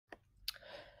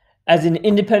As an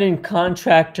independent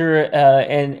contractor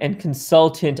and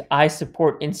consultant, I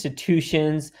support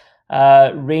institutions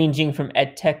ranging from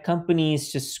ed tech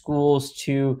companies to schools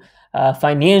to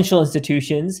financial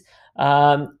institutions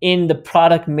in the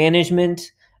product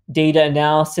management, data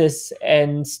analysis,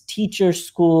 and teacher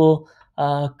school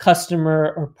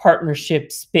customer or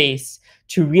partnership space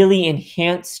to really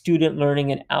enhance student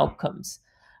learning and outcomes.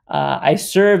 I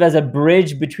serve as a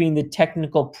bridge between the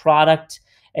technical product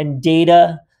and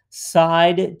data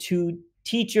side to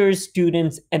teachers,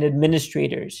 students, and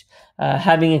administrators,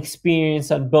 having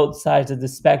experience on both sides of the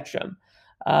spectrum.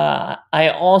 I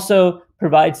also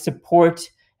provide support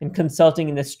and consulting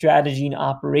in the strategy and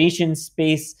operations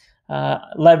space,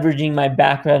 leveraging my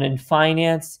background in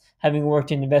finance, having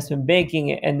worked in investment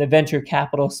banking and the venture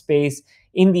capital space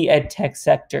in the ed tech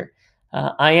sector.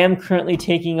 I am currently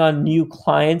taking on new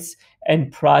clients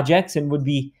and projects and would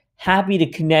be happy to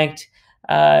connect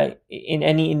in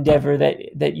any endeavor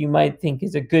that you might think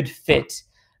is a good fit.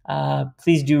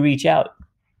 Please do reach out.